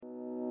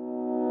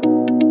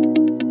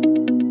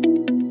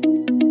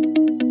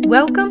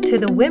Welcome to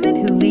the Women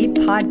Who Lead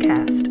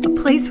podcast, a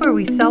place where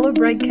we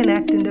celebrate,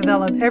 connect, and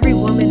develop every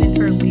woman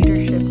in her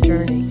leadership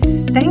journey.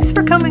 Thanks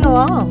for coming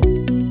along.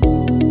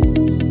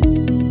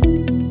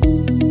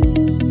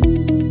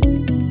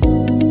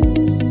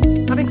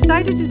 I'm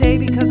excited today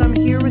because I'm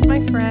here with my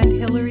friend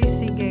Hillary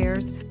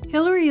Seegers.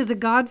 Hillary is a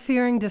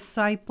God-fearing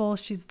disciple.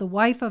 She's the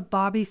wife of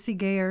Bobby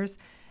Seegers,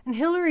 and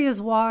Hillary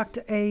has walked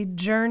a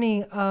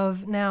journey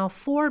of now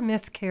 4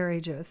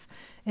 miscarriages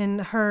in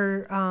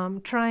her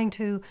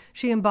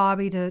she and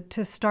Bobby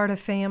to start a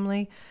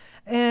family.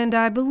 And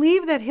I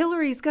believe that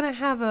Hillary's going to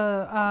have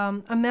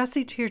a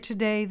message here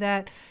today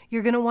that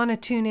you're going to want to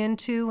tune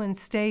into and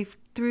stay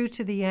through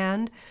to the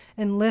end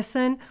and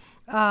listen.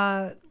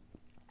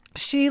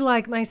 She,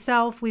 like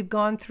myself, we've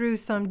gone through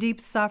some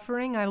deep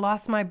suffering. I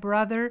lost my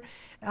brother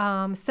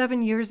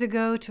 7 years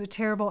ago to a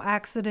terrible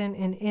accident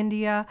in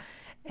India.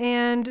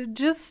 And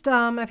just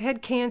I've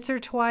had cancer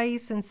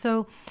twice. And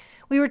so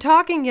we were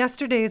talking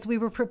yesterday as we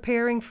were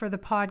preparing for the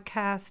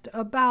podcast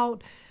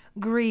about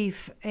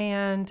grief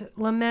and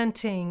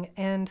lamenting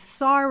and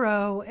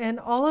sorrow and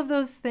all of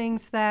those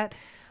things that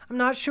I'm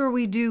not sure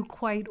we do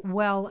quite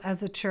well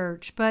as a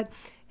church. But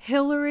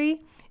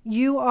Hillary,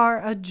 you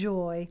are a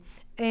joy.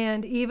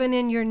 And even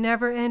in your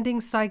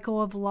never-ending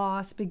cycle of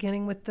loss,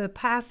 beginning with the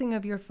passing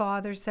of your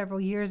father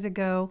several years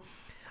ago,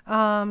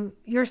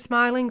 your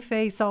smiling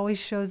face always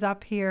shows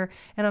up here,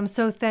 and I'm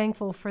so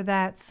thankful for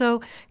that.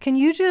 So can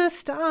you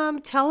just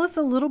tell us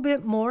a little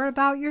bit more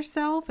about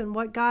yourself and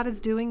what God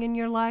is doing in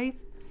your life?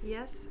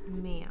 Yes,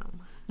 ma'am.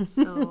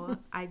 So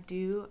I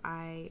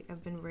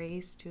have been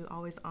raised to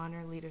always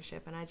honor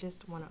leadership, and I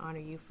just want to honor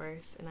you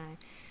first. And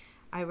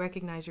I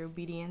recognize your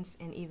obedience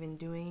in even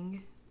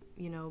doing,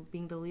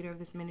 being the leader of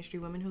this ministry,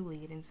 Women Who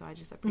Lead. And so I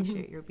just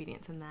appreciate your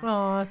obedience in that.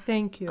 Oh,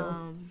 thank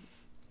you.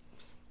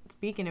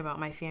 Speaking about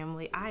my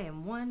family, I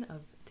am one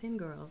of 10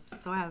 girls.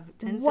 So I have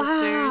 10 Wow.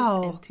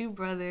 sisters and 2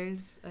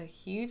 brothers, a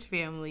huge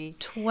family.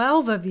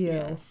 12 of you.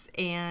 Yes.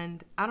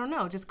 And I don't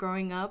know, just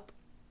growing up,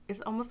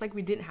 it's almost like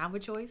we didn't have a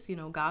choice.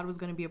 God was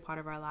going to be a part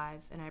of our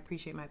lives. And I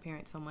appreciate my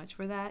parents so much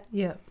for that.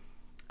 Yeah.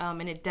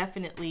 And it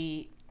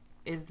definitely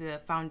is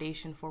the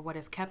foundation for what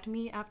has kept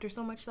me after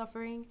so much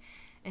suffering.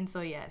 And so,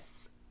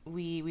 yes,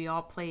 we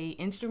all play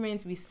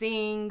instruments, we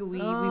sing,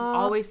 we've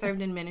always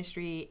served in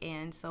ministry.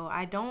 And so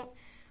I don't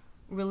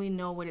really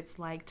know what it's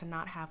like to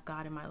not have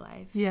God in my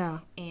life. Yeah.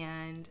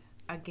 And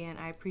again,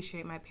 I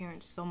appreciate my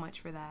parents so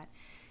much for that.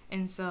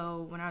 And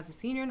so when I was a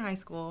senior in high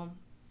school,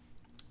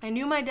 I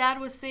knew my dad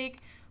was sick,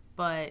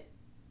 but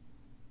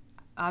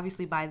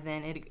obviously by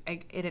then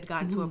it had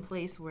gotten to a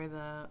place where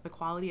the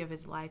quality of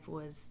his life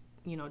was,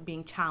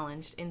 being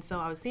challenged. And so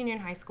I was senior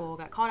in high school,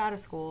 got called out of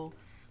school.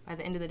 By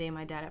the end of the day,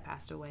 my dad had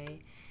passed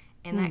away.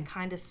 And that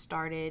kind of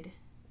started,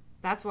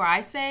 that's where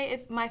I say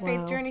it's my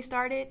faith journey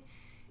started.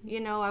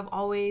 I've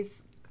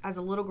always, as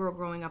a little girl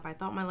growing up, I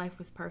thought my life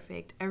was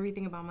perfect.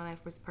 Everything about my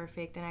life was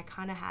perfect. And I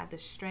kind of had the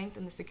strength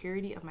and the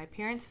security of my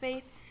parents'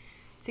 faith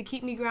to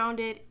keep me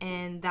grounded.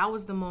 And that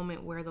was the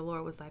moment where the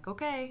Lord was like,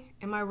 okay,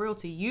 am I real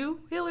to you,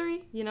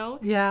 Hillary?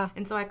 Yeah.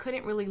 And so I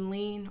couldn't really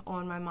lean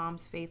on my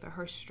mom's faith or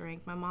her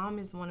strength. My mom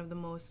is one of the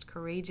most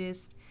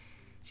courageous.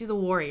 She's a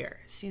warrior.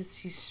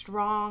 She's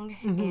strong,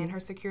 and her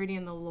security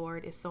in the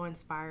Lord is so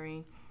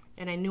inspiring.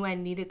 And I knew I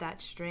needed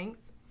that strength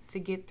to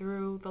get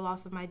through the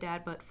loss of my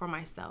dad, but for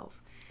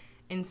myself.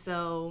 And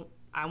so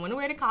I went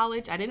away to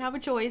college. I didn't have a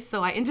choice,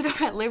 so I ended up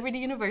at Liberty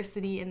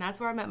University, and that's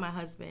where I met my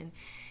husband.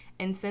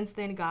 And since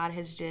then, God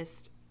has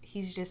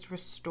he's just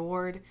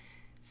restored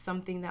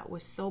something that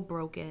was so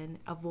broken,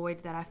 a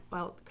void that I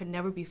felt could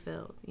never be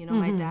filled.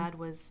 My dad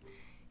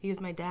he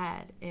was my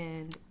dad,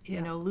 and,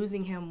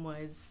 losing him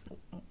was,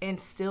 and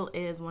still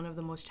is, one of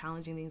the most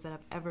challenging things that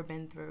I've ever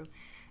been through.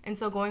 And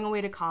so going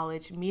away to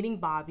college, meeting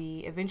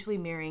Bobby, eventually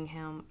marrying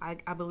him,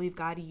 I believe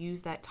God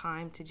used that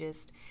time to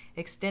just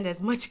extend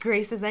as much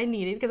grace as I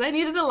needed, because I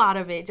needed a lot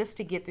of it just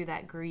to get through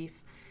that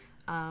grief.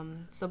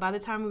 So by the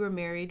time we were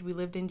married, we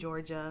lived in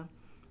Georgia.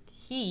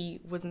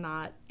 He was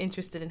not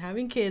interested in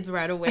having kids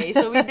right away,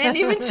 so we didn't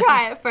even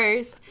try at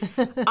first.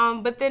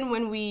 But then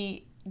when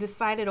we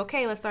decided,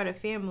 okay, let's start a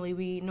family,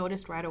 we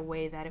noticed right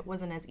away that it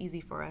wasn't as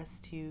easy for us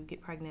to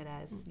get pregnant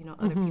as,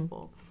 other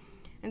people.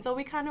 And so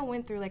we kind of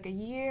went through like a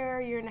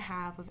year and a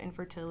half of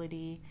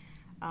infertility.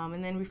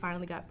 And then we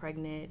finally got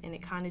pregnant, and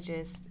it kind of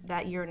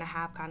that year and a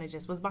half kind of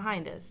just was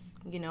behind us.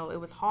 It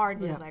was hard,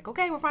 but it was like,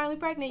 okay, we're finally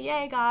pregnant.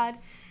 Yay, God.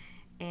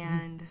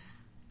 And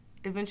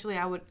eventually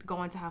I would go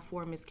on to have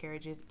 4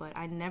 miscarriages, but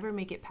I never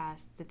make it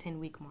past the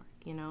 10-week mark,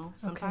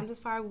 Sometimes it's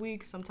 5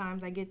 weeks,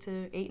 sometimes I get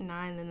to 8 and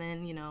 9, and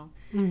then,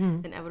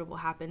 the inevitable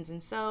happens.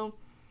 And so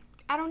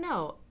I don't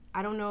know.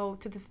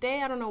 To this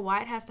day, I don't know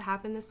why it has to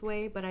happen this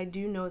way, but I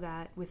do know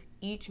that with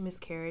each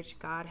miscarriage,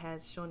 God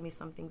has shown me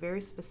something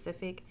very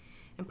specific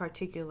and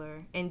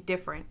particular and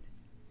different.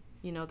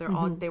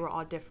 They were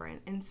all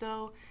different. And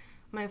so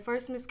my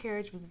first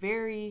miscarriage was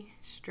very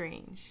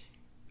strange.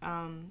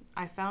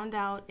 I found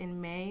out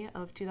in May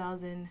of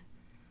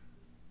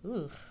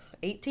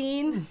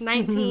 2018,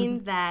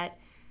 19 that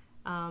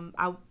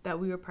that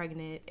we were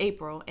pregnant,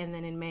 April, and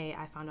then in May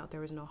I found out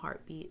there was no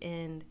heartbeat,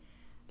 and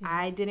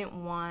I didn't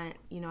want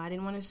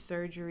a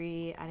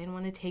surgery. I didn't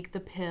want to take the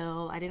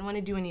pill. I didn't want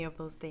to do any of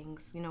those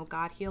things.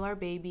 God heal our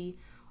baby,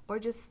 or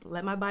just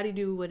let my body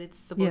do what it's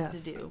supposed to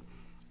do.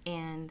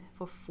 And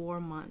for 4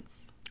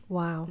 months,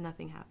 wow,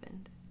 nothing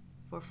happened.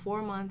 For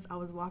 4 months, I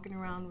was walking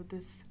around with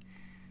this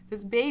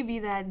baby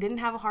that didn't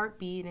have a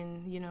heartbeat,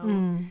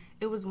 and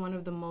it was one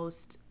of the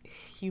most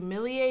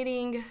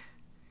humiliating,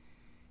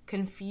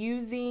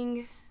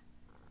 confusing,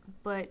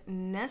 but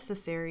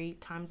necessary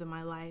times of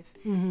my life.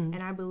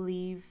 And I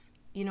believe,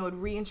 it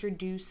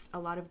reintroduced a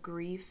lot of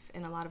grief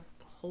and a lot of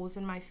holes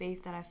in my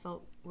faith that I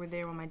felt were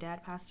there when my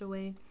dad passed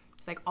away.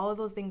 It's like all of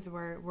those things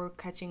were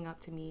catching up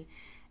to me.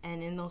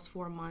 And in those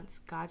 4 months,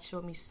 God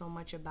showed me so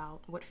much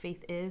about what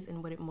faith is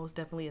and what it most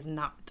definitely is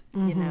not,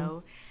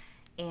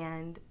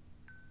 And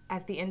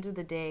at the end of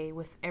the day,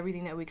 with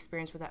everything that we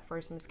experienced with that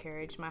first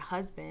miscarriage,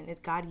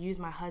 God used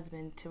my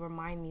husband to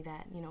remind me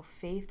that,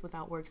 faith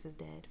without works is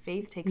dead.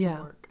 Faith takes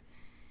work.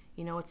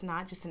 It's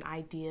not just an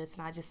idea. It's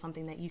not just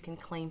something that you can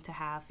claim to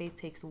have. Faith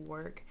takes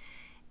work.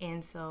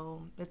 And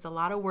so it's a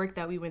lot of work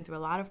that we went through, a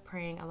lot of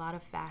praying, a lot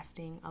of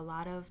fasting, a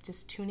lot of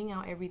just tuning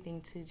out everything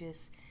to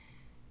just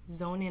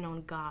zone in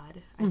on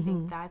God. I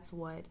think that's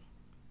the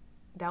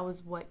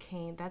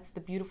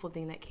beautiful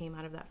thing that came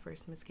out of that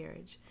first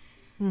miscarriage.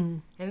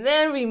 And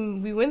then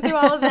we went through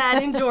all of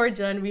that in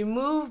Georgia, and we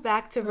moved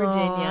back to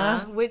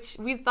Virginia, which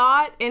we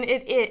thought, and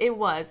it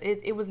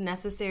was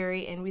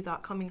necessary, and we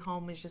thought coming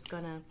home was just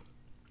gonna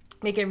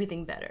make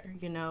everything better,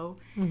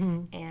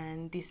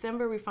 And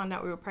December we found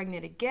out we were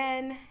pregnant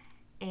again,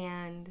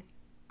 and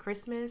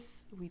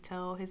Christmas we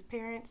tell his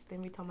parents,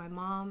 then we tell my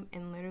mom,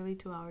 and literally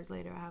 2 hours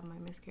later I have my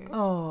miscarriage.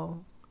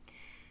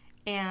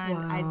 And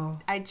wow.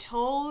 I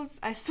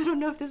still don't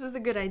know if this is a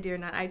good idea or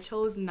not. I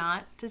chose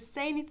not to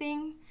say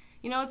anything.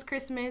 It's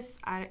Christmas.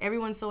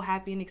 Everyone's so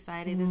happy and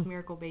excited, this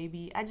miracle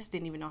baby. I just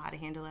didn't even know how to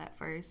handle that at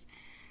first.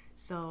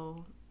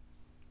 So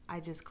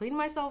I just cleaned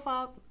myself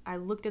up. I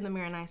looked in the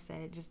mirror and I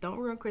said, just don't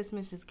ruin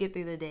Christmas. Just get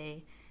through the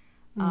day.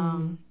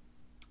 And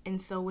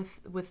so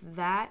with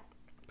that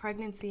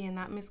pregnancy and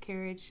that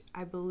miscarriage,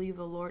 I believe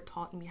the Lord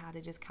taught me how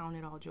to just count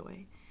it all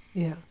joy.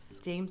 Yes.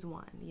 James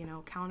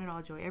 1, count it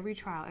all joy. Every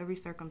trial, every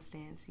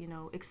circumstance,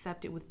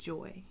 accept it with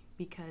joy.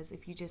 Because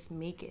if you just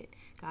make it,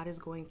 God is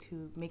going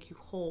to make you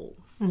whole,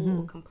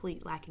 full,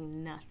 complete,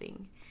 lacking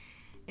nothing.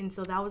 And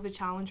so that was a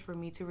challenge for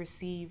me to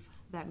receive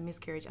that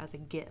miscarriage as a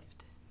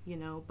gift,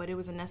 but it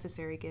was a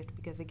necessary gift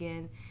because,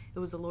 again, it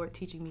was the Lord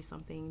teaching me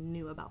something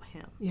new about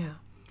him. Yeah.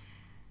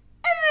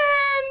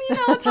 And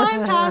then,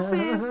 time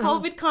passes,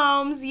 COVID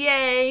comes,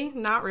 yay,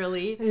 not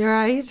really.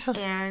 Right.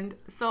 And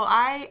so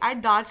I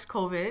dodged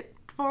COVID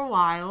for a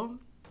while,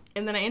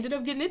 and then I ended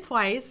up getting it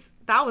twice.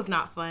 That was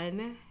not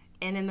fun.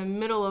 And in the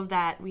middle of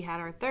that, we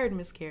had our third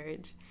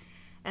miscarriage.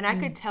 And I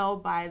could tell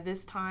by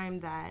this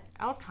time that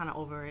I was kind of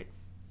over it.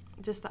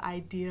 Just the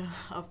idea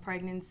of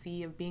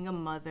pregnancy, of being a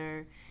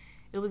mother,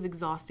 it was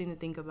exhausting to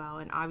think about,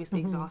 and obviously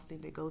exhausting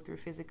to go through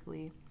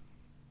physically.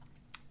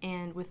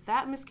 And with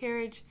that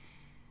miscarriage,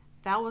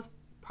 that was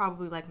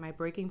probably like my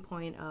breaking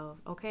point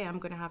of, okay, I'm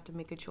going to have to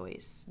make a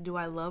choice. Do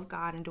I love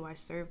God and do I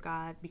serve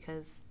God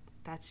because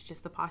that's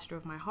just the posture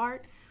of my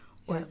heart?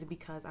 Or is it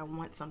because I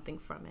want something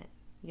from it?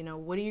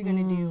 What are you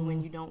going to do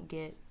when you don't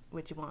get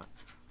what you want?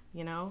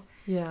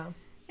 Yeah.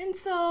 And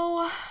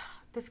so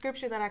the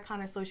scripture that I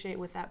kind of associate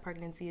with that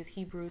pregnancy is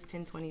Hebrews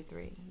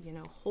 10:23.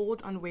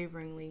 Hold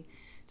unwaveringly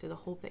to the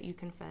hope that you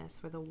confess,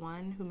 for the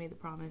one who made the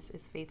promise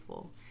is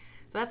faithful.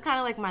 So that's kind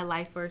of like my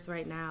life verse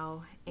right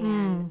now.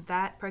 And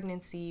that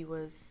pregnancy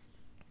was,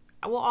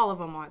 well, all of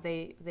them are.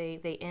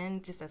 They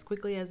end just as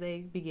quickly as they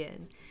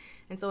begin.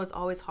 And so it's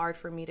always hard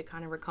for me to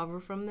kind of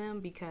recover from them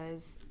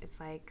because it's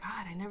like,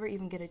 God, I never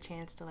even get a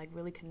chance to like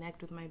really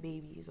connect with my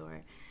babies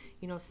or,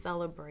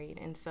 celebrate.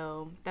 And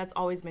so that's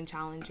always been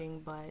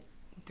challenging. But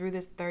through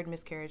this third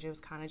miscarriage, it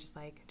was kind of just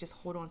like, just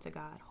hold on to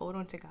God. Hold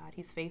on to God.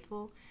 He's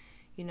faithful.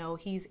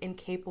 He's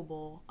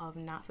incapable of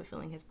not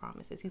fulfilling his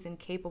promises. He's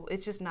incapable.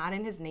 It's just not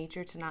in his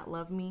nature to not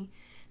love me,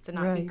 to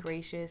not be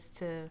gracious,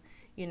 to,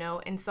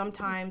 and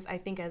sometimes I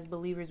think as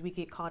believers, we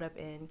get caught up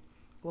in,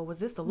 well, was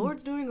this the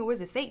Lord's doing or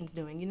was it Satan's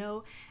doing,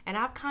 And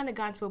I've kind of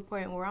gotten to a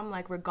point where I'm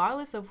like,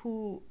 regardless of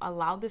who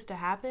allowed this to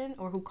happen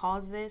or who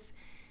caused this,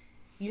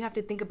 you have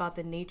to think about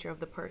the nature of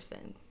the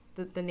person,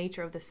 the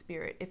nature of the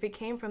spirit. If it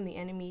came from the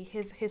enemy,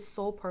 his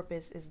sole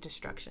purpose is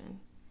destruction.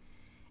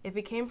 If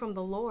it came from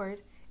the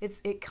Lord,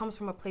 it comes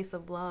from a place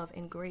of love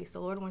and grace. The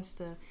Lord wants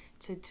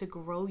to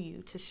grow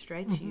you, to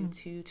stretch you,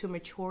 to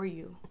mature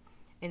you.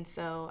 And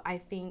so I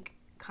think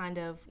kind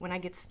of when I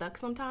get stuck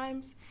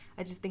sometimes,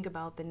 I just think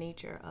about the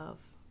nature of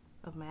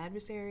my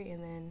adversary,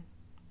 and then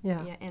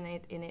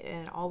and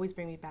it always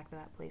brings me back to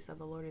that place of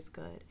the Lord is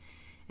good.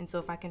 And so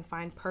if I can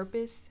find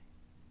purpose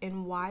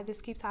in why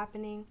this keeps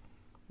happening,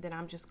 then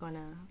I'm just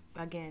gonna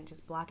again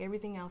just block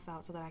everything else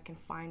out so that I can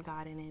find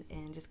God in it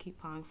and just keep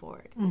plowing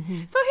forward. So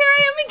here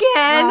I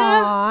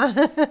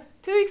am again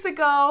 2 weeks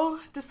ago,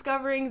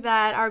 discovering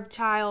that our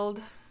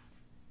child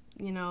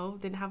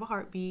didn't have a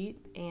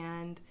heartbeat.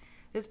 And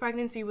this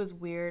pregnancy was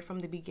weird from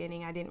the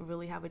beginning. I didn't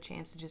really have a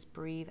chance to just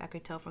breathe. I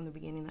could tell from the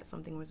beginning that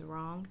something was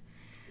wrong.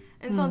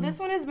 And so this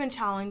one has been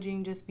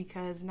challenging just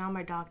because now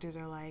my doctors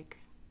are like,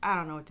 I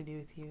don't know what to do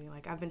with you.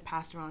 Like, I've been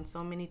passed around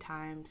so many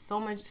times, so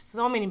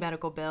many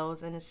medical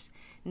bills, and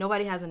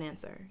nobody has an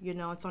answer,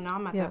 And so now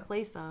I'm at that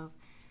place of,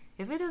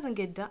 if it doesn't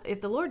get done,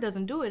 if the Lord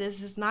doesn't do it, it's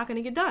just not going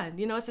to get done.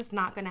 It's just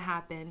not going to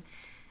happen.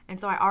 And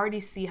so I already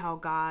see how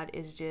God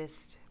is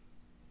just,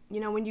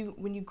 when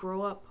you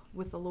grow up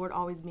with the Lord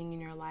always being in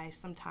your life,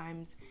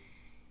 sometimes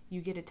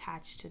you get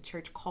attached to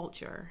church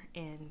culture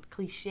and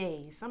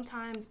cliches.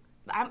 Sometimes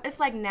it's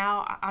like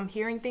now I'm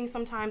hearing things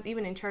sometimes,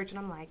 even in church, and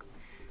I'm like,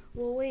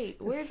 well, wait,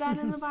 where's that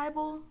in the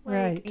Bible?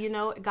 Like,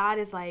 right. God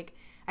is like,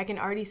 I can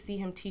already see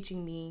him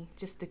teaching me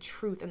just the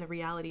truth and the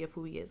reality of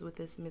who he is with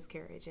this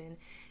miscarriage. And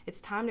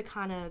it's time to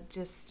kind of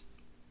just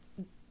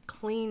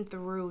clean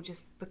through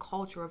just the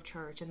culture of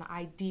church and the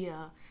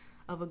idea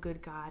of a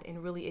good God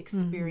and really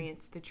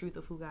experience the truth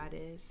of who God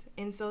is.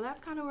 And so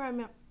that's kind of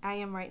where I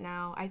am right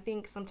now. I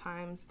think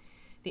sometimes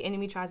the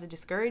enemy tries to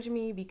discourage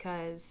me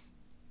because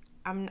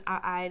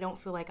I don't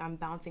feel like I'm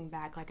bouncing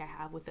back like I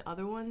have with the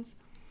other ones.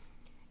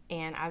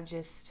 And I've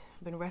just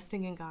been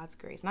resting in God's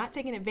grace, not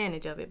taking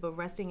advantage of it, but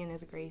resting in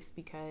his grace,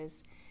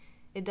 because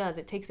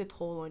it takes a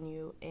toll on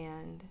you.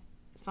 And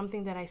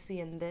something that I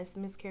see in this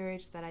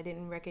miscarriage that I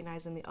didn't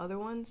recognize in the other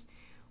ones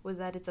was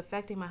that it's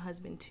affecting my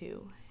husband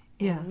too.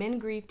 And Yes. Men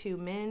grieve too.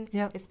 Men,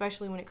 Yep.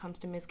 especially when it comes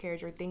to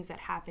miscarriage or things that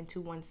happen to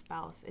one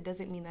spouse, it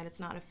doesn't mean that it's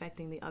not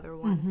affecting the other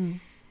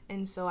one.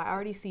 And so I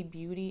already see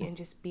beauty in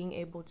just being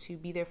able to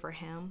be there for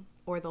him,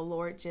 or the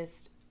Lord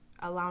just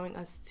allowing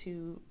us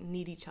to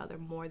need each other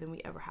more than we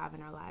ever have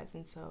in our lives.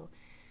 And so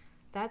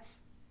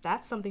that's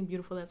something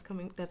beautiful that's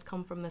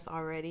come from this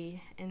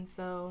already. And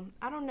so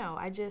I don't know,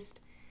 I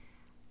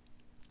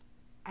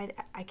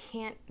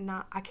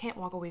can't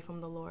walk away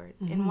from the Lord.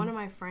 And one of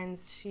my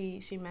friends,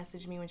 she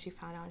messaged me when she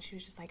found out, and she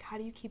was just like, how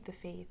do you keep the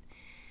faith?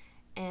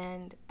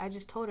 And I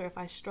just told her, if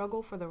I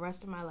struggle for the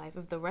rest of my life,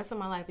 if the rest of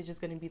my life is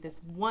just going to be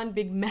this one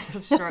big mess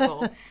of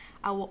struggle,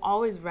 I will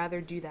always rather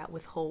do that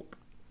with hope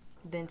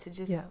than to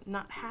just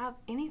not have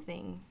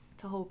anything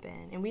to hope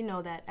in. And we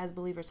know that as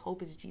believers,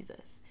 hope is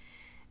Jesus.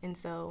 And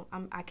so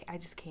I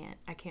just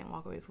can't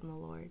walk away from the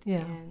Lord. Yeah.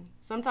 And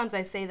sometimes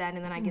I say that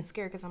and then I get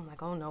scared because I'm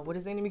like, oh no, what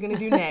is the enemy going to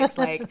do next?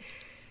 Like,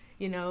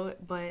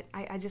 but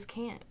I just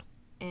can't.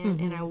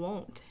 And I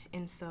won't.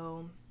 And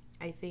so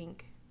I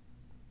think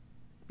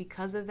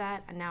because of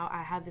that, now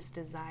I have this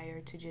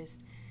desire to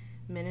just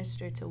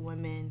minister to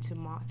women,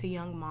 to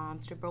young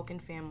moms, to broken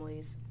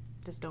families.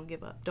 Just don't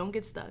give up. Don't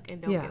get stuck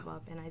and don't give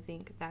up. And I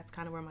think that's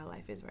kind of where my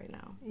life is right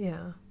now.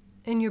 Yeah.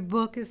 And your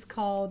book is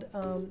called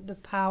The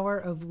Power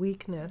of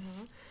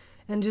Weakness.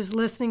 And just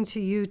listening to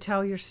you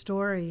tell your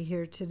story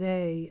here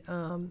today,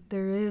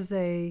 there is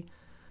a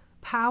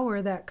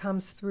power that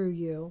comes through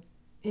you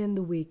in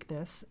the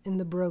weakness, in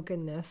the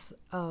brokenness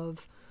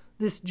of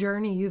this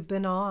journey you've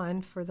been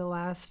on for the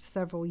last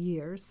several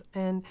years.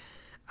 And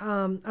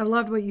I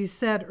loved what you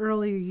said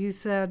earlier. You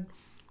said,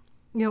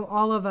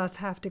 all of us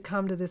have to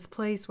come to this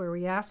place where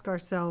we ask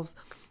ourselves,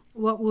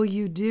 what will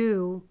you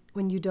do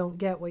when you don't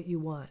get what you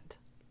want?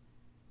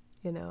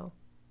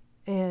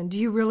 And do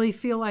you really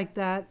feel like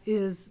that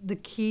is the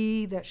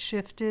key that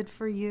shifted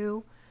for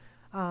you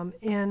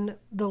in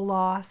the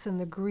loss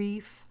and the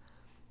grief,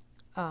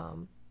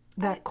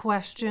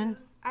 question?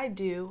 I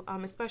do,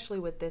 especially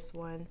with this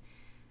one.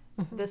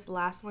 This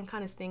last one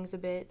kind of stings a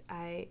bit.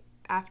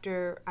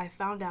 After I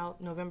found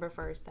out November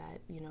 1st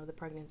that, the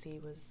pregnancy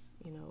was,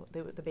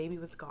 the baby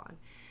was gone.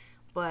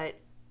 But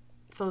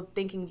so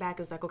thinking back,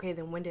 it was like, okay,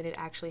 then when did it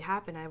actually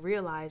happen? I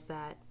realized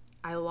that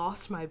I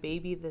lost my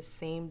baby the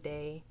same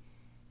day,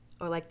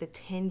 or like the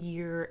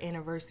 10-year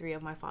anniversary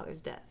of my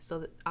father's death.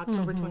 So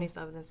October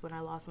 27th is when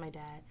I lost my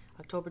dad.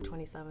 October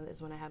 27th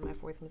is when I had my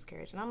fourth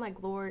miscarriage. And I'm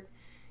like, Lord,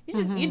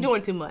 you're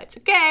doing too much.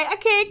 Okay, I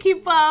can't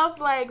keep up.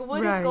 Like,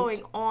 what is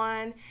going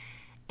on?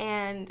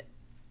 And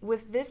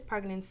with this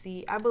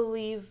pregnancy, I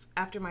believe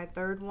after my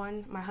third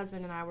one, my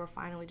husband and I were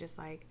finally just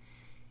like,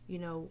 we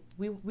know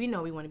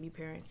we want to be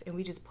parents, and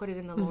we just put it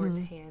in the Lord's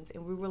hands.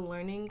 And we were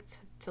learning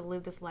to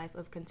live this life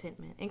of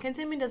contentment. And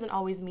contentment doesn't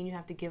always mean you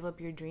have to give up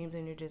your dreams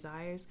and your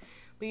desires,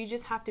 but you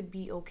just have to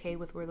be okay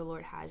with where the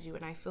Lord has you.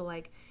 And I feel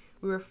like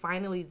we were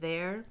finally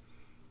there.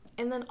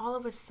 And then all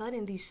of a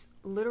sudden, these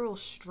literal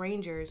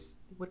strangers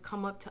would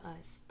come up to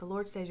us. The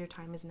Lord says your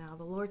time is now.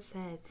 The Lord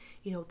said,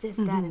 this,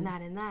 that, and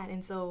that, and that.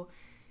 And so,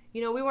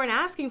 we weren't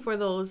asking for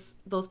those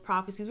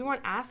prophecies. We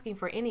weren't asking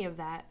for any of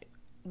that.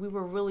 We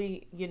were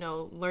really,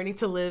 learning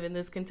to live in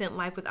this content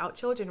life without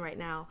children right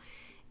now.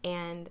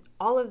 And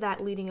all of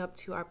that leading up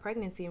to our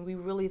pregnancy. And we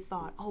really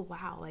thought, oh,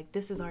 wow, like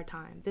this is our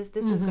time. This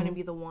is going to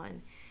be the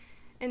one.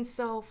 And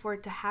so for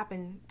it to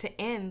happen, to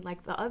end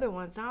like the other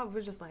ones, now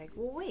we're just like,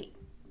 well, wait,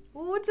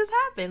 what just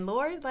happened,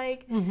 Lord?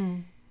 Like,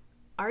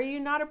 are you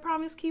not a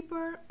promise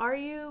keeper?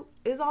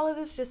 Is all of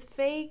this just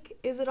fake?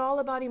 Is it all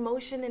about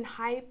emotion and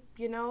hype,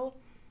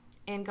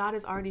 And God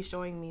is already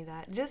showing me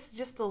that.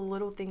 Just the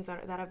little things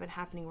that have been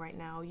happening right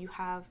now, you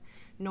have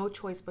no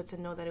choice but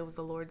to know that it was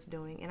the Lord's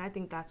doing. And I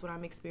think that's what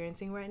I'm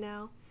experiencing right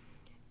now.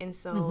 And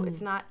so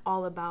it's not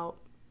all about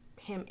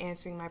him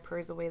answering my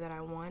prayers the way that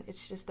I want.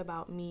 It's just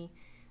about me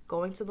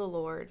going to the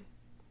Lord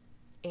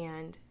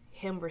and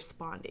him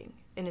responding.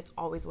 And it's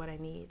always what I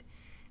need.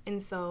 And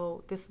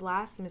so this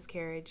last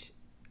miscarriage,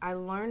 I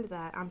learned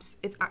that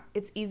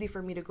it's easy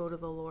for me to go to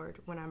the Lord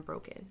when I'm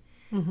broken.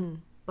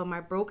 But my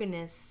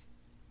brokenness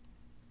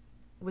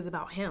was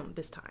about him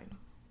this time.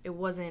 It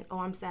wasn't, oh,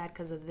 I'm sad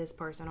because of this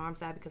person, or I'm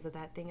sad because of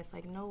that thing. It's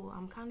like, no,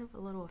 I'm kind of a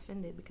little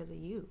offended because of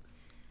you,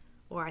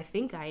 or I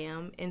think I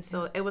am. And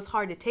so it was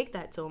hard to take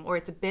that to him, or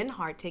it's been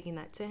hard taking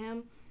that to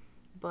him.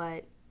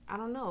 But I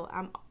don't know.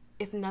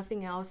 If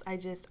nothing else,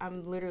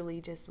 I'm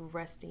literally just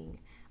resting.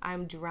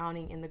 I'm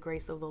drowning in the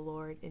grace of the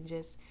Lord, and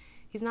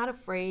he's not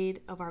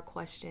afraid of our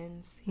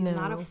questions. He's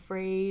not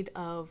afraid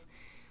of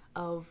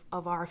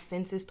our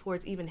offenses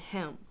towards even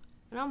him.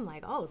 And I'm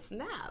like, oh,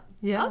 snap.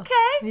 Yeah.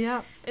 Okay.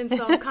 Yeah. And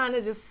so I'm kind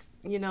of just,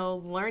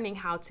 learning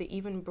how to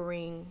even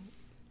bring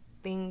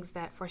things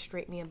that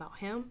frustrate me about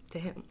him to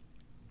him.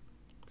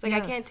 It's like, I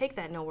can't take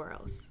that nowhere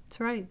else.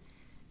 That's right.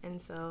 And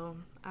so,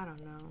 I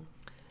don't know.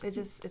 It's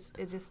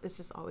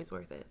just always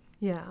worth it.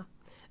 Yeah.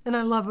 And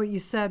I love what you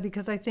said,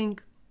 because I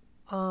think,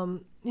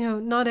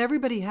 not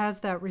everybody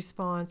has that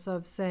response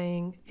of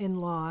saying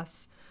in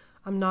loss,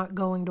 I'm not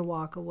going to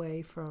walk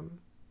away from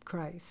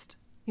Christ.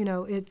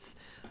 It's,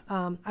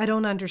 I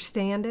don't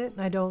understand it.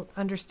 I don't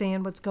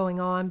understand what's going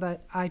on,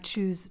 but I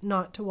choose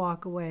not to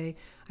walk away.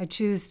 I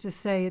choose to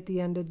say at the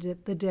end of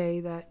the day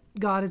that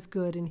God is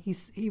good and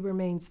he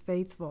remains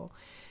faithful.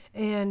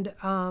 And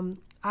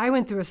I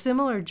went through a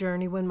similar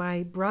journey when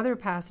my brother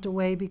passed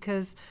away,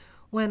 because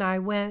when I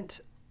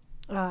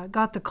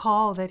got the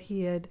call that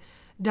he had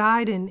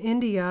died in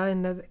India,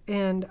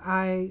 and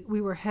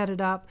we were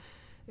headed up.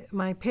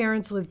 My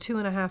parents lived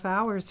 2.5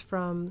 hours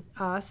from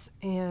us,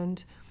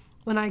 and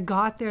when I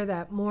got there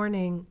that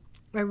morning,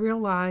 I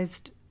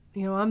realized,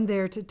 I'm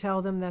there to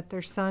tell them that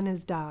their son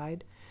has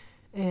died.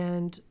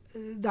 And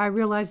I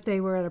realized they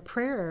were at a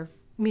prayer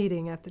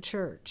meeting at the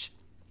church.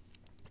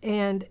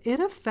 And it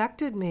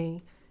affected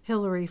me,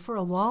 Hillary, for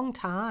a long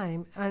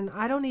time. And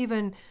I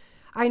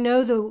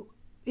know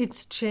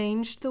it's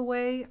changed the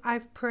way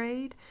I've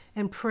prayed.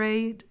 And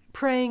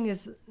praying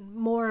is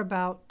more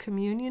about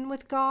communion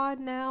with God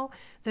now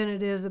than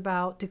it is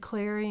about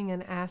declaring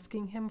and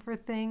asking him for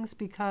things,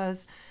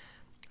 because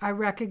I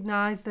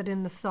recognize that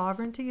in the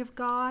sovereignty of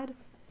God,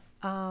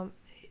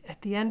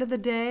 at the end of the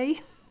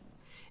day,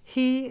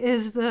 he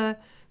is the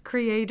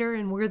creator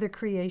and we're the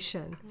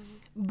creation.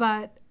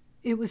 But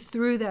it was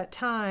through that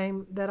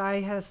time that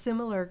I had a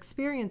similar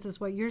experience as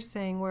what you're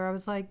saying, where I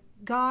was like,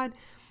 God,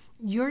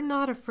 you're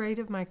not afraid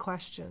of my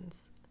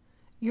questions.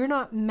 You're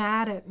not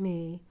mad at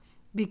me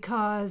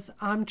because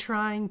I'm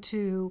trying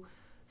to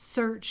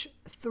search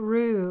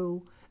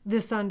through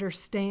this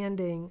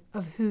understanding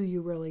of who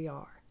you really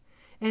are.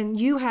 And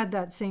you had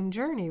that same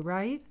journey,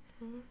 right?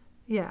 Mm-hmm.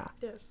 Yeah.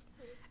 Yes.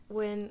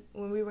 When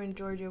we were in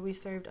Georgia, we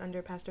served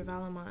under Pastor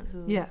Valamont,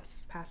 who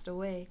passed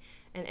away.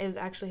 And it was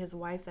actually his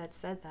wife that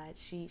said that.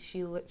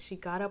 She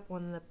got up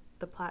on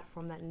the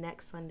platform that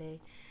next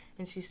Sunday,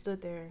 and she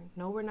stood there.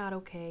 No, we're not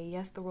okay.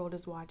 Yes, the world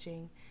is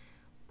watching.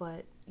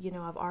 But,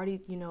 I've already,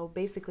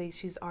 basically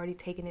she's already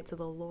taken it to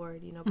the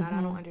Lord. God,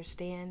 I don't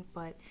understand,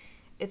 but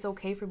it's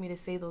okay for me to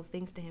say those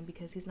things to him,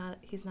 because he's not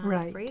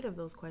right. afraid of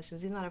those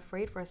questions. He's not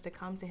afraid for us to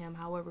come to him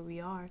however we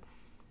are.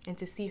 And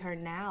to see her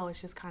now, it's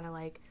just kind of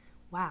like,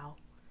 wow.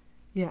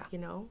 Yeah.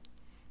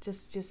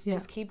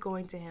 Just keep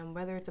going to him,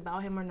 whether it's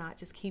about him or not,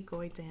 just keep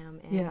going to him.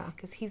 And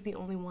because he's the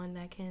only one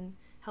that can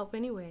help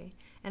anyway.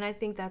 And I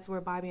think that's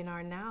where Bobby and I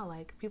are now.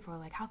 Like, people are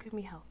like, how can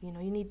we help? You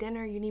need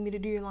dinner, you need me to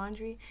do your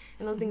laundry.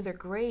 And those things are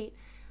great,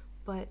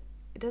 but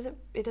it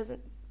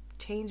doesn't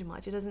change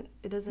much. It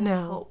doesn't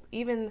help.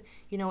 Even,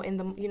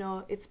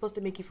 it's supposed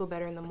to make you feel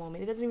better in the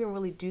moment. It doesn't even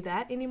really do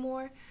that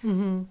anymore.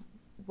 Mm-hmm.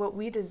 What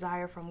we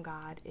desire from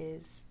God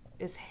is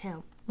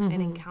him, an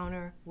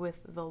encounter with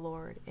the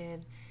Lord.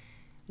 And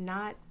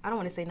I don't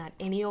want to say not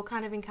any old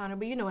kind of encounter,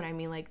 but you know what I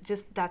mean, like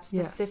just that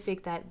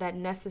specific, that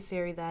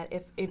necessary, that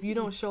if you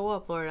don't show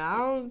up, Lord, I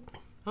don't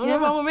know if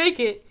I'm gonna make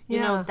it. You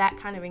know, that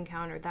kind of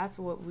encounter. That's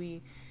what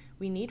we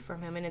need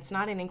from him. And it's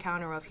not an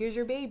encounter of, here's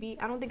your baby.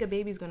 I don't think a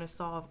baby's gonna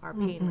solve our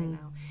pain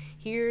right now.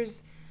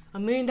 Here's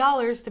 $1 million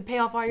to pay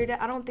off all your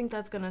debt. I don't think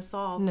that's gonna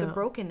solve the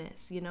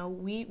brokenness.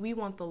 We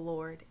want the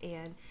Lord.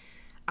 And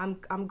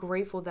I'm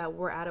grateful that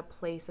we're at a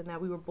place and that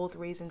we were both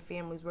raised in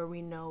families where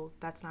we know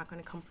that's not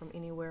going to come from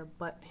anywhere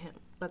but him,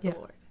 but the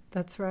Lord.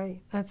 That's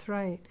right. That's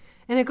right.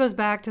 And it goes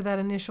back to that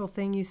initial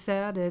thing you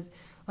said,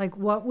 like,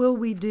 what will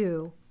we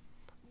do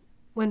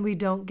when we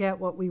don't get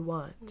what we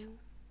want?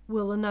 Mm-hmm.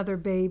 Will another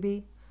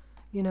baby,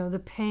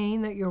 the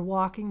pain that you're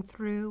walking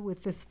through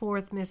with this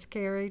 4th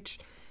miscarriage,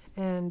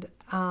 and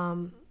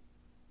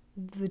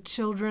the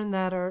children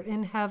that are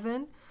in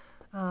heaven,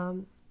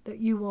 that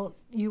you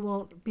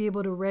won't be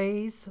able to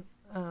raise,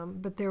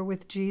 but they're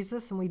with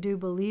Jesus, and we do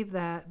believe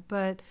that.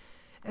 But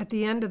at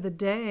the end of the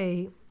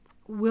day,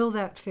 will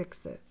that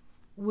fix it?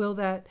 Will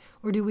that,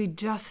 or do we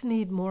just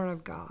need more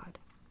of God?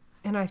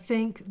 And I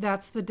think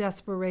that's the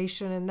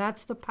desperation, and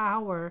that's the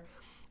power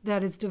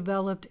that is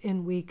developed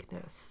in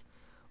weakness,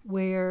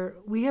 where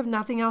we have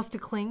nothing else to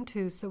cling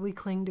to, so we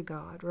cling to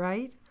God,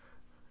 right?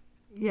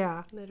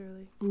 Yeah.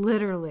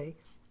 Literally.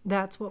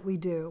 That's what we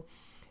do.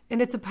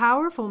 And it's a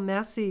powerful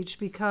message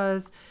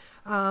because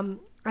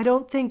I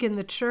don't think in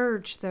the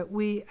church that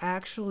we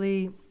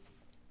actually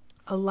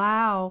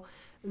allow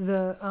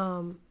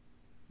the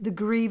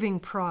grieving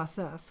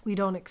process. We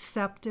don't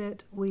accept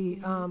it.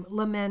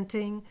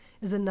 Lamenting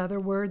is another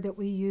word that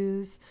we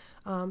use.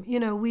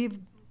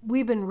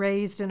 We've been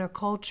raised in a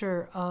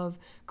culture of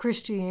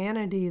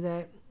Christianity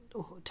that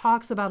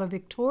talks about a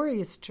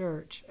victorious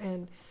church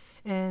and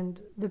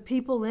the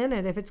people in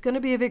it. If it's going to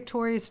be a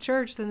victorious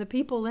church, then the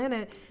people in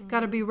it got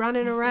to be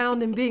running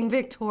around and being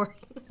victorious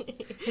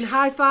and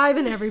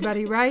high-fiving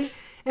everybody, right?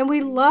 And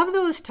we love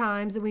those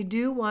times, and we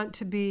do want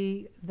to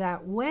be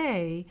that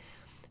way.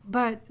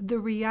 But the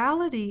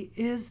reality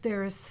is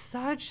there is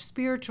such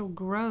spiritual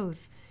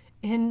growth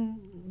in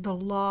the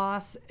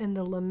loss and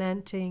the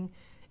lamenting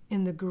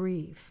and the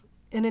grief.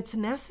 And it's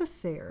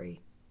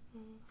necessary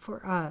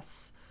for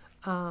us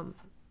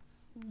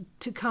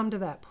to come to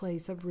that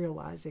place of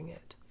realizing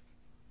it,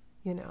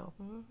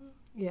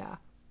 Yeah.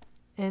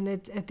 And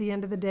it's at the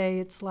end of the day,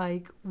 it's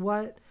like,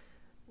 what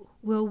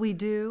will we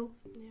do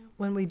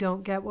when we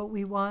don't get what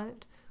we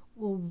want?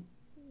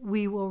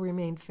 We will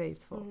remain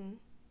faithful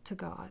to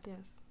God.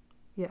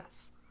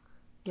 Yes.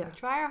 Yeah.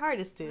 Try our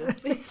hardest to.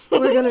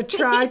 We're going to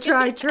try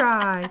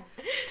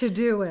to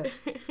do it.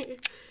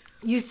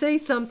 You say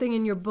something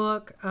in your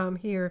book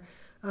here,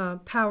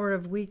 Power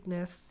of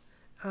Weakness,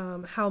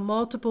 how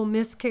multiple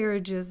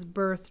miscarriages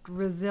birthed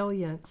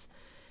resilience.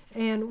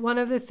 And one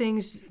of the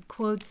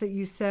quotes that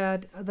you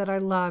said that I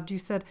loved, you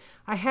said,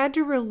 I had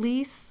to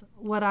release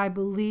what I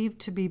believed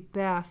to be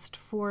best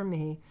for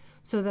me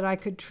so that I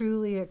could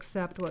truly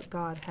accept what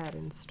God had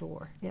in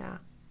store. Yeah.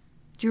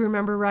 Do you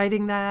remember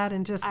writing that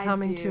and just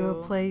coming to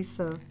a place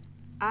of...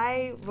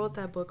 I wrote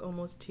that book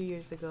almost 2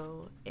 years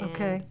ago.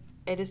 And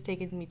it has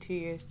taken me 2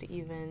 years to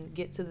even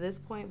get to this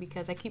point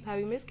because I keep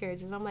having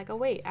miscarriages. I'm like, oh,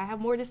 wait, I have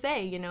more to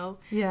say,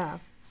 Yeah.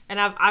 And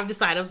I've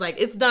decided, I was like,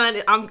 it's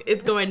done.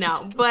 It's going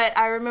now. But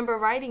I remember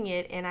writing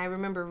it, and I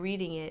remember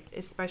reading it,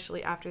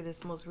 especially after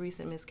this most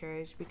recent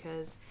miscarriage,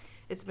 because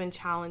it's been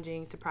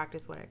challenging to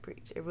practice what I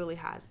preach. It really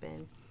has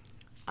been.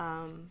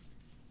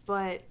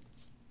 But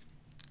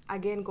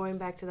again, going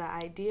back to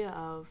that idea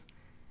of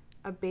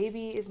a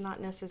baby is not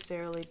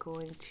necessarily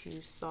going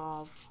to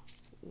solve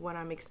what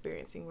I'm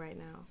experiencing right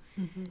now.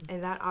 Mm-hmm.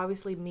 And that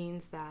obviously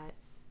means that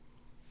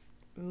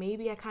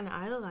maybe I kind of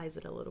idolize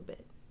it a little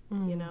bit,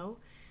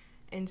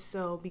 And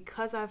so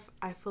because I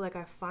feel like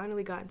I've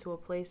finally gotten to a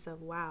place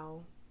of,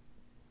 wow,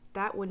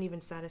 that wouldn't even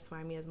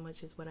satisfy me as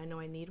much as what I know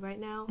I need right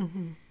now,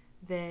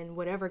 then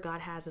whatever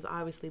God has is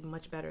obviously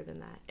much better than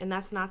that. And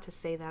that's not to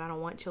say that I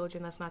don't want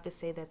children. That's not to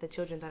say that the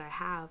children that I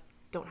have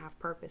don't have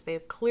purpose. They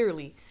have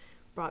clearly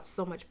brought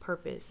so much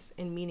purpose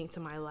and meaning to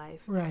my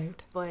life.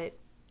 Right. But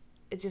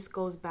it just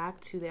goes back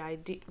to the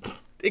idea.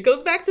 It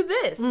goes back to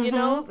this,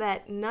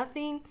 that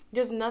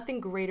there's nothing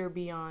greater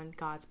beyond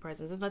God's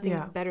presence. There's nothing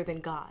better than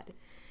God.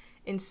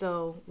 And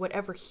so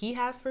whatever he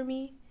has for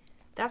me,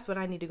 that's what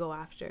I need to go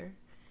after.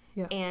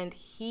 Yeah. And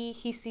he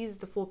sees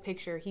the full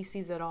picture. He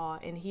sees it all.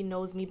 And he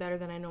knows me better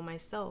than I know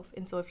myself.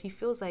 And so if he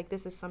feels like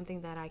this is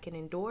something that I can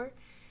endure,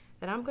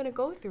 then I'm going to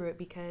go through it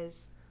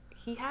because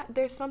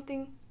there's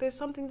something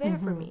there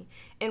for me.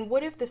 And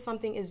what if this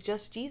something is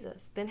just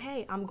Jesus? Then,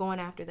 hey, I'm going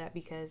after that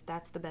because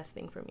that's the best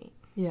thing for me.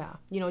 Yeah.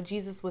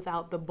 Jesus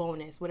without the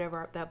bonus,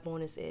 whatever that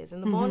bonus is.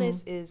 And the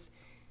bonus is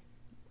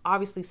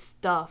obviously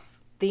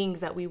things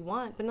that we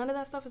want, but none of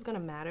that stuff is going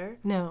to matter.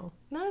 No.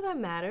 None of that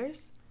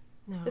matters.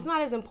 No. It's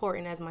not as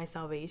important as my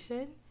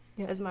salvation,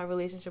 as my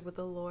relationship with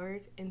the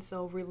Lord. And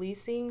so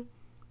releasing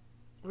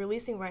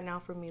right now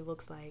for me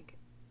looks like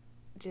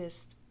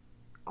just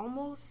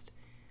almost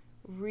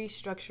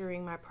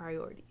restructuring my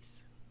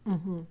priorities.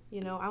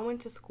 I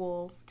went to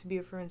school to be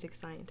a forensic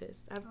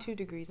scientist. I have 2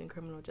 degrees in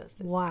criminal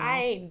justice. Wow. I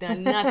ain't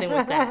done nothing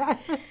with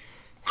that.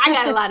 I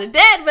got a lot of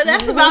debt, but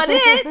that's about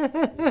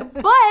it.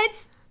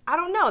 But I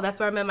don't know. That's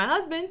where I met my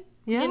husband,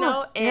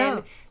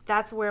 and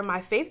that's where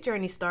my faith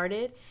journey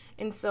started.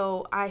 And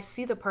so I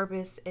see the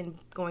purpose in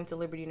going to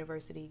Liberty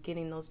University,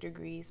 getting those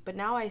degrees. But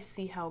now I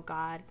see how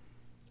God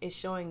is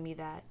showing me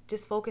that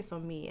just focus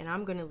on me, and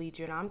I'm going to lead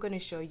you, and I'm going to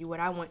show you what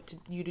I want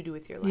you to do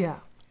with your life. Yeah.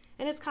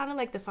 And it's kind of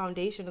like the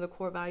foundation of the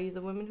core values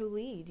of women who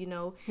lead,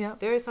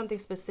 There is something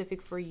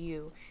specific for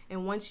you.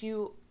 And once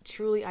you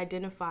truly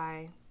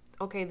identify,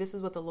 okay, this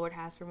is what the Lord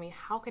has for me,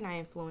 how can I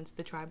influence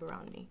the tribe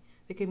around me,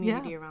 the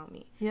community around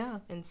me? Yeah.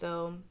 And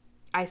so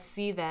I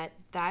see that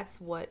that's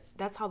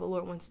how the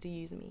Lord wants to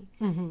use me.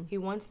 He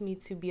wants me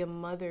to be a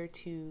mother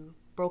to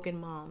broken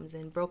moms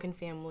and broken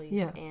families.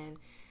 Yes. And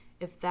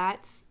if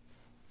that's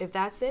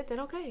it, then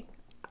okay,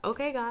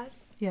 God.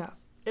 Yeah.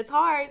 It's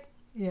hard.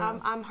 Yeah.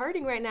 I'm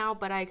hurting right now,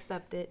 but I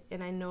accept it,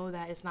 and I know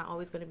that it's not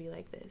always going to be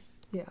like this.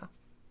 Yeah.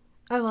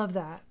 I love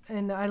that.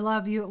 And I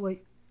love what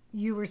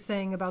you were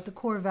saying about the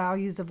core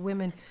values of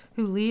women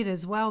who lead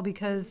as well,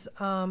 because,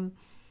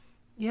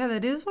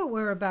 that is what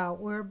we're about.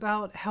 We're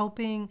about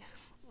helping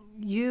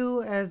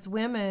you as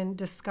women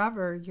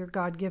discover your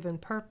God-given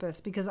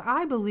purpose, because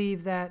I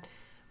believe that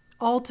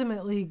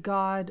ultimately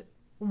God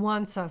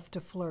wants us to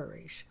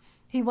flourish.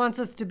 He wants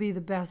us to be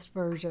the best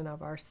version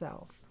of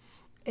ourselves.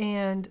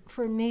 And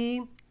for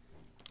me,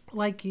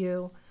 like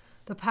you,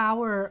 the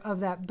power of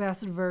that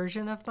best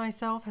version of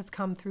myself has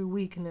come through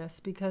weakness,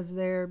 because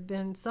there have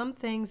been some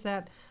things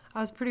that I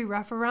was pretty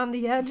rough around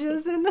the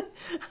edges, and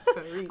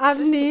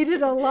I've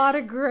needed a lot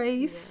of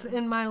grace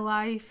in my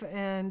life.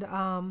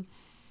 And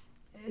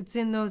it's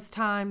in those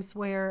times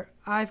where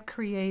I've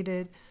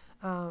created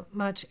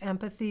much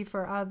empathy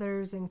for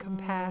others and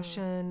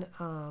compassion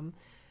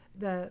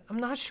that I'm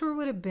not sure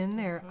would have been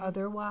there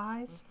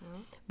otherwise.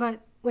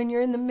 But when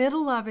you're in the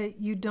middle of it,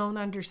 you don't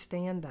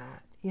understand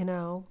that.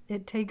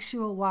 It takes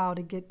you a while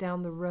to get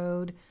down the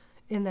road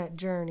in that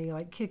journey,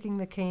 like kicking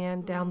the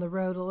can down the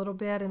road a little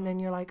bit, and then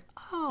you're like,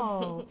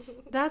 oh,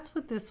 that's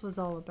what this was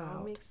all about.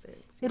 All makes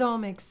sense. It all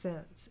makes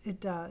sense. It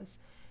does.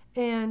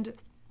 And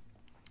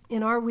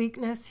in our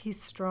weakness,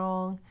 he's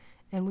strong,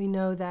 and we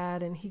know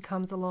that, and he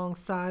comes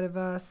alongside of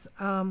us.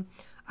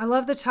 I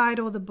love the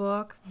title of the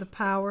book, The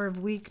Power of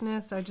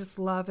Weakness. I just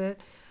love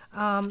it.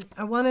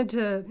 I wanted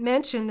to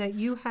mention that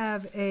you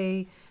have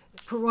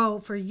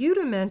for you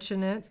to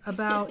mention it,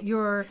 about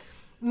your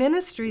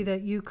ministry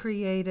that you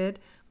created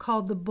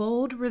called the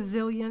Bold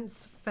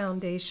Resilience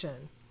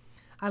Foundation.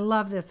 I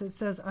love this. It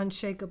says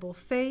unshakable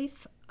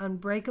faith,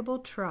 unbreakable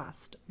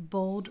trust,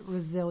 bold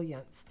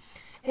resilience.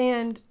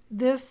 And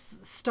this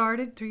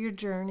started through your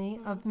journey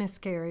of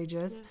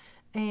miscarriages. Yes.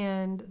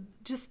 And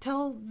just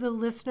tell the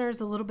listeners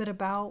a little bit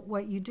about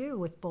what you do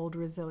with Bold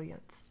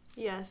Resilience.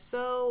 Yeah,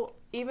 so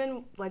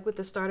even like with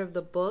the start of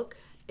the book,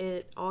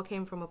 it all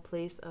came from a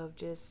place of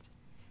just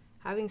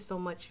having so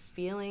much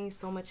feeling,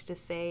 so much to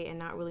say, and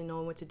not really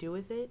knowing what to do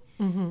with it.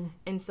 Mm-hmm.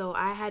 And so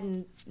I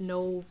had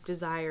no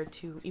desire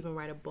to even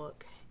write a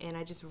book. And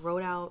I just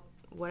wrote out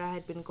what I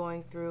had been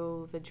going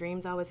through, the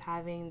dreams I was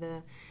having,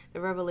 the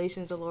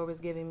revelations the Lord was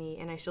giving me,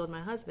 and I showed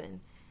my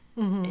husband.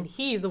 Mm-hmm. And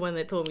he's the one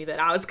that told me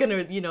that I was going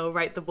to,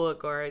 write the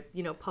book or,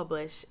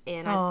 publish.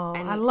 And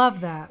I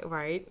love that.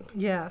 Right?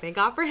 Yes. Thank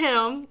God for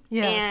him.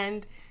 Yes.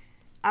 And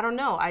I don't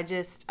know. I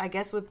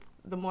guess with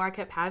the more I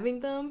kept having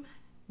them,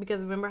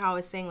 because remember how I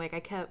was saying, like, I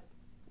kept,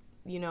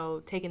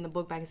 taking the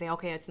book back and saying,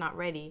 okay, it's not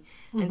ready.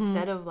 Mm-hmm.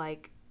 Instead of,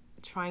 like,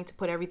 trying to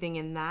put everything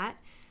in that,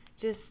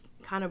 just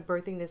kind of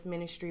birthing this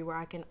ministry where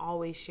I can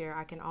always share,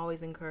 I can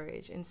always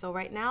encourage. And so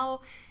right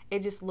now, it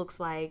just looks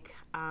like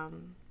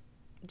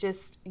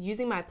just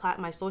using my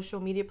social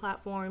media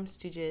platforms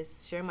to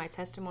just share my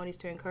testimonies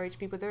to encourage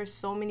people. There are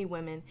so many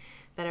women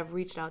that have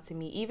reached out to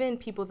me, even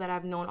people that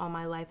I've known all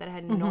my life that I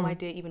had no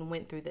idea even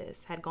went through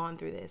this, had gone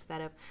through this,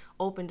 that have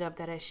opened up,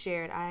 that have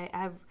shared. I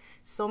have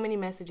so many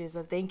messages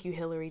of thank you,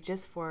 Hillary,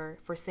 just for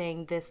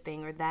saying this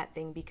thing or that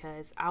thing,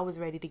 because I was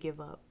ready to give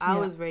up. I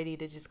was ready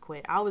to just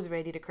quit. I was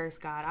ready to curse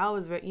God. I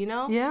was ready,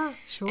 Yeah,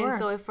 sure. And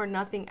so if for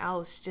nothing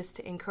else, just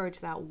to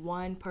encourage that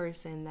one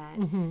person that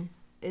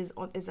is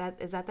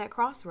at that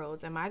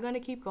crossroads. Am I going to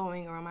keep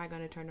going, or am I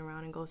going to turn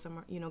around and go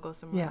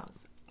somewhere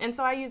else? And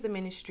so I use the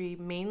ministry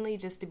mainly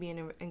just to be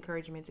an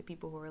encouragement to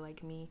people who are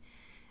like me.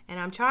 And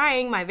I'm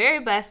trying my very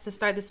best to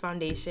start this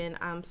foundation.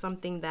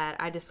 Something that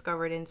I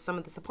discovered in some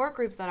of the support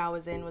groups that I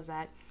was in was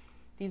that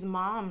these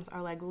moms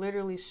are like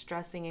literally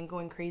stressing and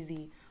going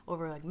crazy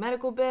over like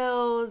medical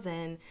bills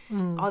and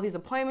all these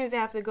appointments they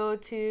have to go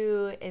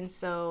to. And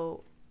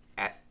so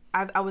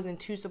I was in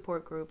two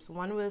support groups.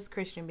 One was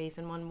Christian based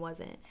and one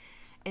wasn't.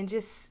 And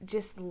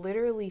just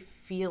literally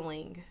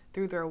feeling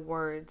through their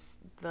words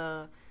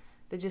the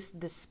just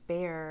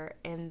despair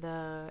and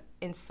the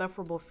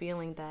insufferable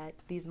feeling that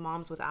these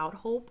moms without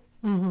hope,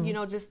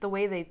 just the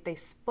way they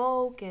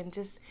spoke, and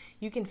just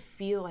you can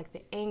feel like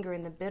the anger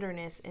and the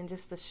bitterness and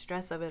just the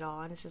stress of it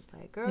all. And it's just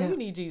like, girl, you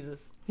need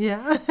Jesus.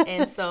 Yeah.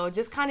 And so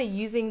just kind of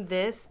using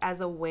this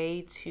as a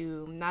way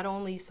to not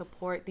only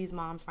support these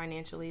moms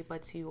financially,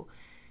 but to,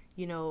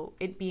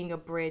 it being a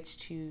bridge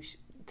to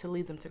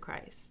lead them to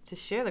Christ, to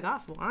share the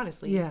gospel,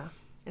 honestly. Yeah.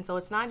 And so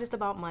it's not just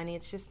about money.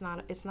 It's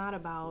not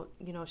about,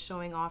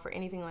 showing off or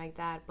anything like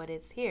that, but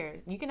it's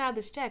here. You can have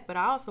this check, but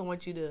I also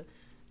want you to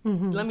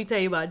let me tell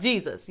you about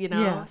Jesus,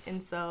 Yes. And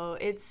so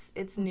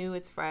it's new,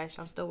 it's fresh.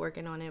 I'm still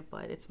working on it,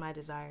 but it's my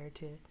desire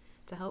to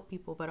help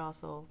people, but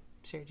also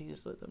share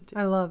Jesus with them too.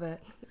 I love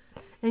it.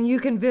 And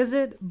you can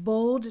visit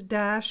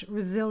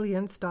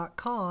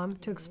bold-resilience.com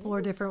to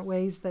explore different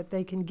ways that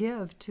they can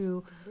give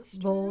to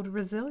Bold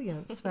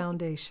Resilience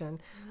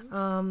Foundation.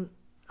 I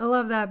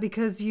love that,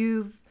 because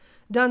you've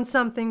done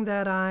something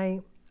that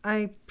I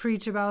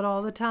preach about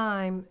all the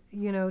time,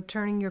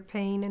 turning your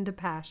pain into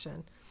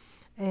passion.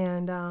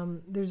 And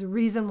there's a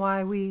reason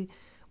why we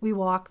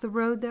walk the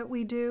road that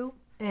we do,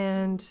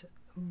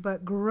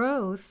 but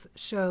growth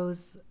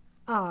shows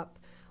up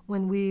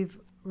when we've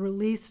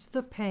release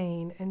the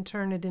pain and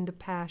turn it into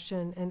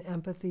passion and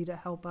empathy to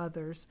help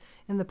others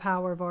in the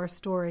power of our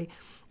story.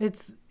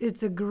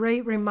 It's a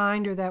great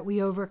reminder that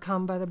we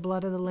overcome by the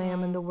blood of the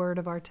Lamb and the word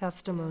of our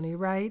testimony,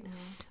 right?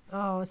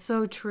 Oh,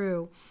 so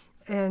true.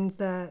 And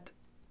that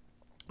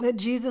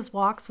Jesus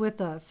walks with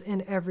us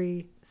in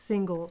every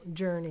single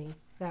journey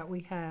that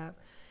we have.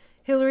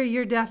 Hillary,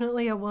 you're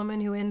definitely a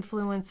woman who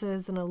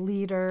influences and a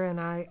leader,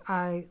 and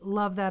I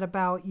love that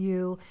about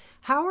you.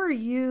 How are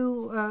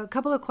you? A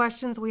couple of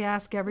questions we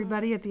ask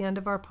everybody at the end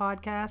of our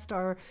podcast,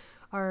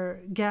 our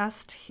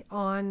guest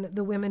on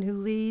the Women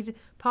Who Lead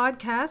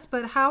podcast,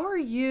 but how are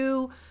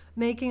you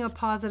making a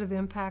positive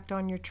impact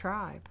on your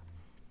tribe?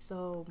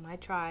 So my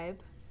tribe,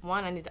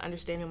 one, I need to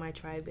understand who my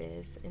tribe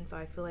is, and so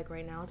I feel like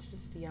right now it's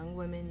just young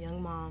women,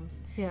 young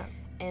moms. Yeah.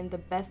 And the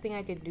best thing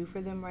I could do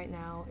for them right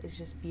now is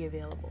just be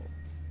available.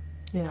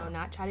 Yeah. You know,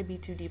 not try to be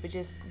too deep, but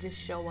just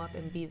show up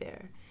and be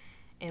there.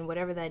 And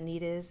whatever that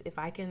need is, if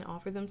I can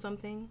offer them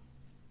something,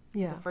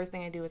 Yeah. the first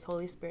thing I do is,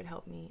 Holy Spirit,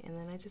 help me. And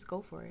then I just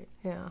go for it.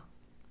 Yeah.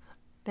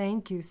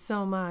 Thank you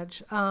so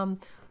much.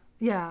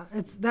 Yeah,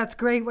 that's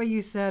great what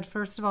you said.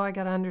 First of all, I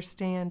got to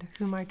understand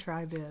who my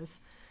tribe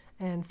is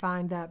and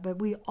find that. But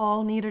we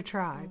all need a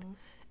tribe.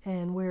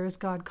 And where is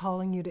God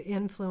calling you to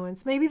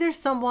influence? Maybe there's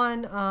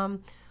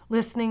someone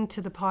listening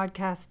to the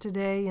podcast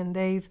today and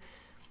they've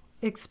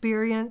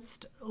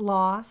experienced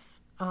loss,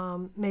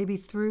 maybe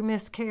through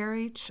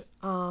miscarriage,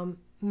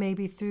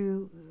 maybe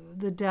through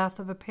the death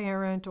of a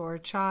parent or a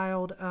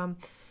child,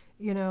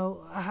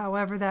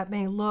 however that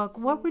may look.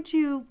 What would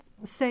you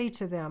say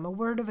to them? A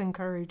word of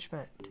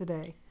encouragement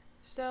today.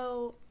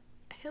 So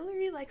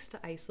Hillary likes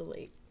to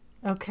isolate.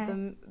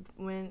 Okay.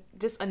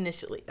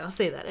 Initially, I'll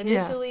say that.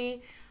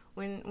 Initially,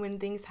 when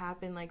things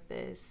happen like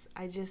this,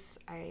 I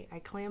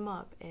clam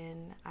up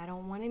and I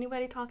don't want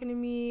anybody talking to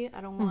me. I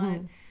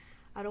don't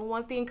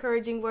want the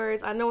encouraging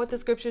words. I know what the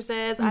scripture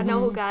says. I know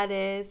who God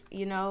is,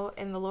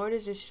 and the Lord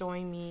is just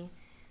showing me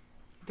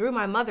through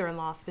my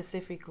mother-in-law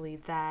specifically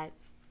that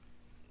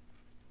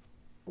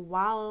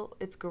while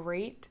it's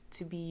great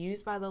to be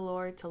used by the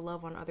Lord to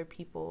love on other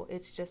people,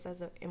 it's just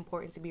as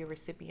important to be a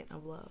recipient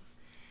of love.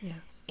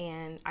 Yes.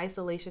 And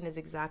isolation is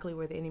exactly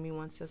where the enemy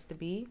wants us to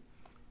be.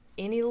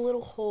 Any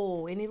little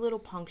hole, any little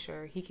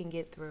puncture he can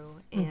get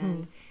through.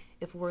 And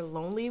if we're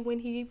lonely when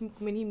he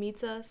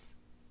meets us,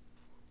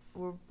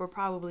 we're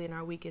probably in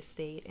our weakest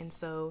state. And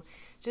so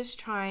just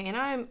trying,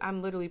 and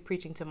I'm literally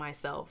preaching to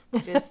myself,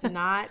 just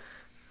not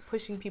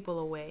pushing people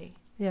away.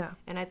 Yeah.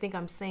 And I think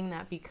I'm saying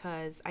that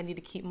because I need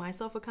to keep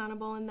myself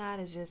accountable in that,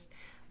 is just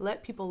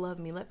let people love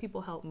me, let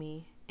people help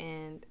me.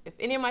 And if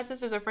any of my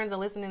sisters or friends are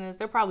listening to this,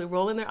 they're probably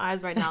rolling their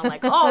eyes right now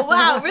like, oh,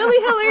 wow,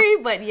 really,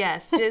 Hillary? But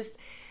yes,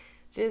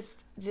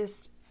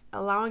 just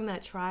allowing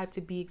that tribe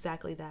to be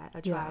exactly that,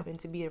 a tribe, and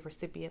to be a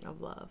recipient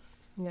of love.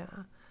 Yeah.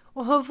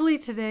 Well, hopefully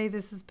today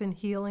this has been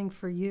healing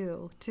for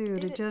you, too,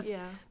 to just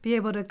be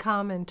able to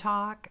come and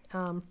talk,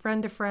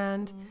 friend to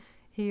friend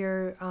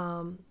here,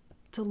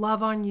 to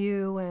love on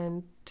you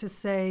and to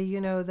say,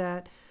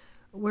 that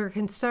we're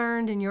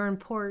concerned and you're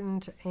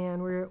important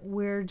and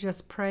we're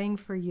just praying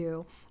for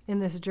you in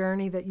this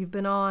journey that you've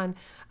been on.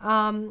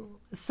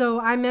 So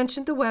I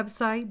mentioned the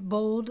website,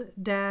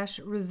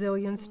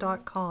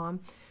 bold-resilience.com,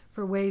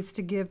 for ways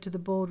to give to the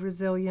Bold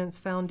Resilience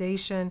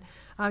Foundation.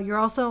 You're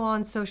also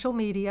on social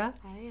media.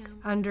 I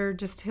am. Under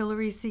just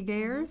Hillary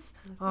Seegers.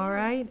 All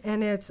right.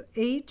 And it's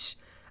Hilari.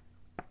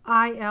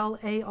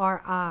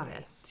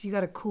 Yes. So you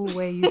got a cool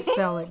way you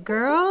spell it.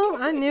 Girl,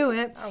 I knew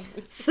it.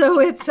 So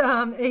it's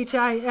Hilari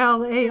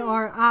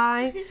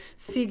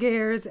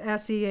Seegers,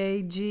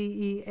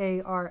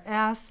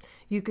 Seagers.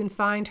 You can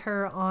find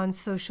her on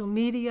social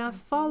media.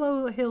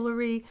 Follow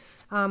Hillary.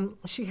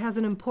 She has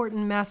an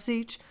important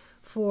message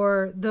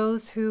for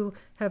those who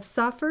have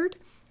suffered.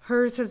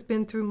 Hers has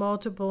been through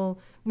multiple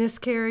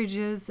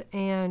miscarriages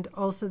and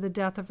also the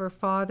death of her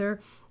father.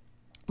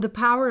 The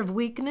Power of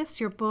Weakness,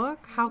 your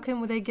book, how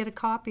can they get a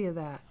copy of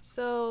that?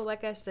 So,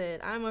 like I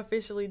said, I'm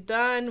officially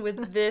done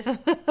with this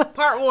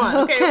part one.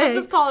 Okay, let's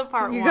just call it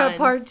part one. You got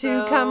part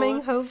two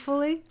coming,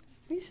 hopefully?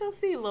 We shall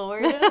see,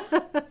 Lord. It's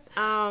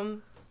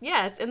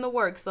in the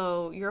works.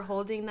 So you're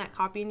holding that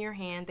copy in your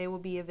hand. They will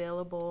be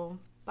available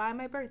by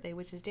my birthday,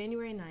 which is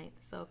January 9th.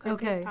 So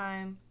Christmas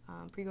time,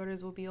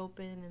 pre-orders will be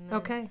open. And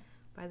then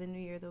by the new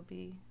year, they'll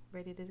be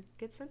ready to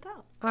get sent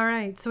out. All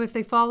right. So if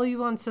they follow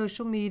you on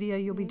social media,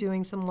 you'll be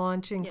doing some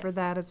launching for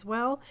that as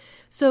well.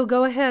 So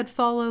go ahead,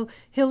 follow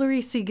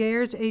Hilary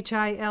Seegers,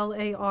 Hilari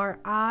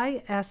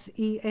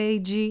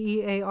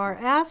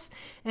Seagers,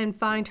 and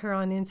find her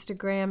on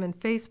Instagram and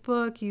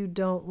Facebook. You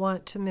don't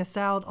want to miss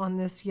out on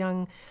this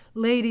young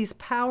lady's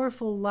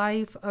powerful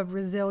life of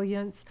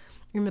resilience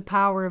in the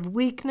power of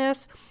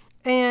weakness.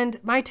 And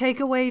my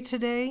takeaway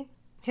today,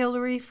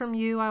 Hillary, from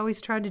you, I always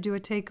try to do a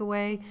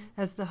takeaway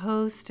as the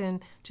host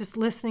and just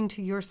listening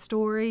to your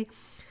story,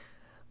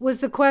 was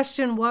the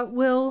question, what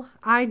will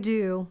I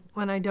do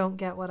when I don't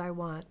get what I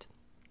want?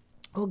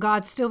 Will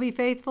God still be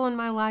faithful in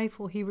my life?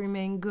 Will he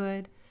remain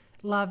good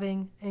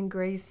loving and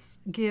grace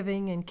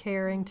giving and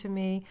caring to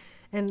me.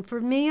 And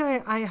for me,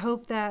 I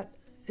hope that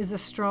is a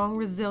strong,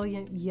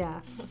 resilient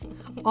yes.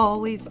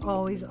 Always,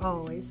 always,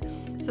 always.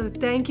 So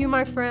thank you,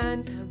 my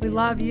friend. We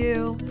love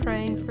you,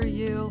 praying for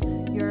you.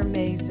 You're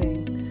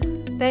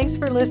amazing. Thanks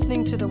for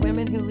listening to the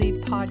Women Who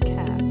Lead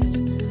podcast.